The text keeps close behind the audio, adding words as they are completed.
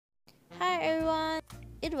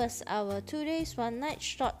It was our 2 days 1 night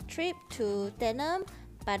short trip to Tenom,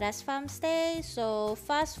 Padas farm stay. So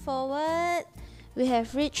fast forward, we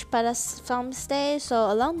have reached Padas farm stay. So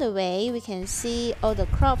along the way we can see all the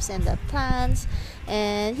crops and the plants,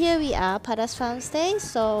 and here we are, Padas farm stay.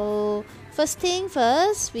 So first thing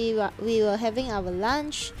first, we were having our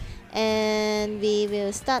lunch, and we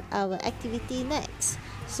will start our activity next.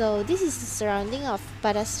 So this is the surrounding of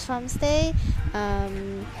Padas farm stay,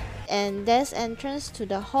 and there's entrance to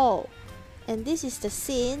the hall, and this is the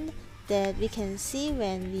scene that we can see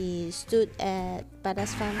when we stood at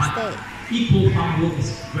Padas farm stay. Equal farm work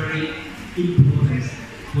is very important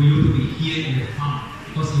for you to be here in the farm,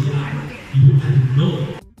 because you have to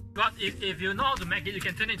know. But if you know how to make it, you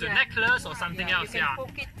can turn it into a necklace or something else. You can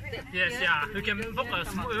poke it. Yes, yeah. You can poke a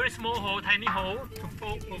very small hole, tiny hole to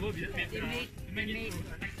poke over the meat.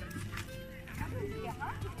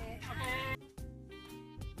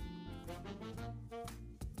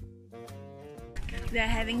 We are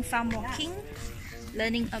having farm walking,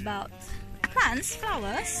 learning about plants,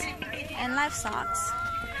 flowers, and livestock.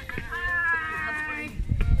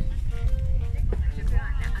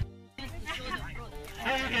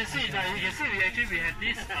 As you can see, we have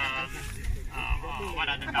this what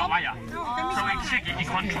are the wire? So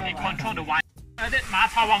it control the wire.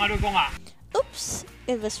 Oops,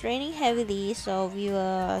 it was raining heavily, so we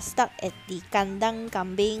were stuck at the kandang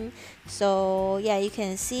kambing. So yeah, you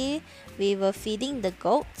can see we were feeding the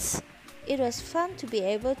goats. It was fun to be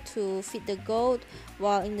able to feed the goat,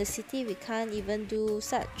 while in the city we can't even do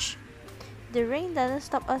such. The rain doesn't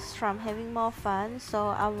stop us from having more fun,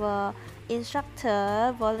 so our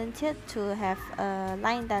instructor volunteered to have a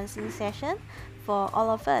line dancing session for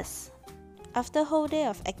all of us. After a whole day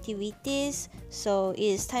of activities, so it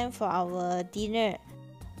is time for our dinner.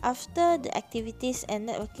 After the activities and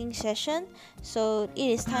networking session, so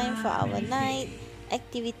it is time for our night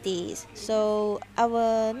activities. So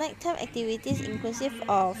our nighttime activities inclusive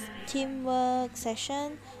of teamwork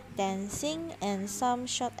session, dancing, and some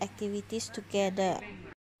short activities together.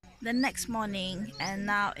 The next morning, and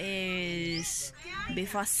now is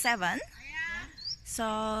before 7.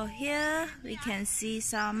 So here we can see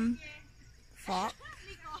some fog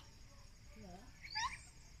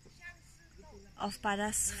of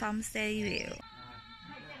Padas farm stay view.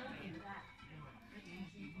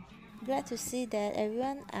 Glad to see that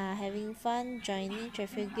everyone are having fun joining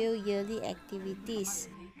Trafigure yearly activities.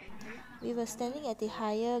 We were standing at the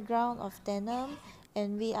higher ground of Tenom,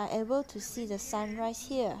 and we are able to see the sunrise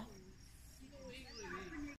here.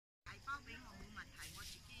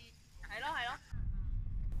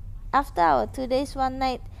 After our 2 days 1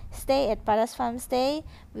 night stay at Padas farm stay,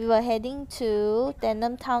 we were heading to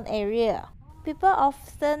Tenom town area. People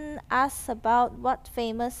often ask about what's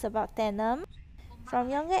famous about Tenom. From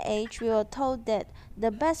younger age, we were told that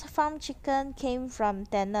the best farm chicken came from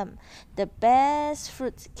Tenom, the best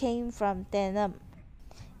fruits came from Tenom.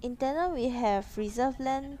 In Tenom, we have reserve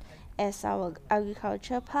land as our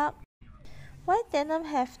agriculture park. Why Tenom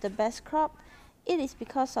have the best crop? It is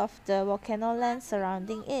because of the volcano land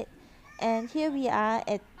surrounding it. And here we are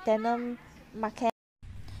at Tenom market.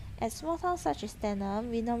 At small towns such as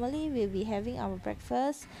Tenom, we normally will be having our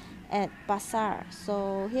breakfast at Pasar.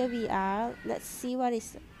 So here we are. Let's see what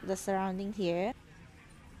is the surrounding here.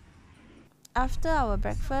 After our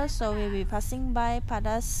breakfast, so we'll be passing by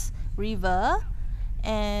Padas River,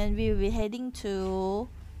 and we will be heading to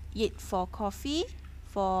Yit for coffee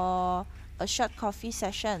for a short coffee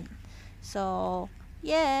session. So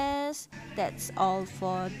yes, that's all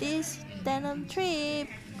for this Tenom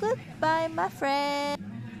trip. Goodbye, my friend.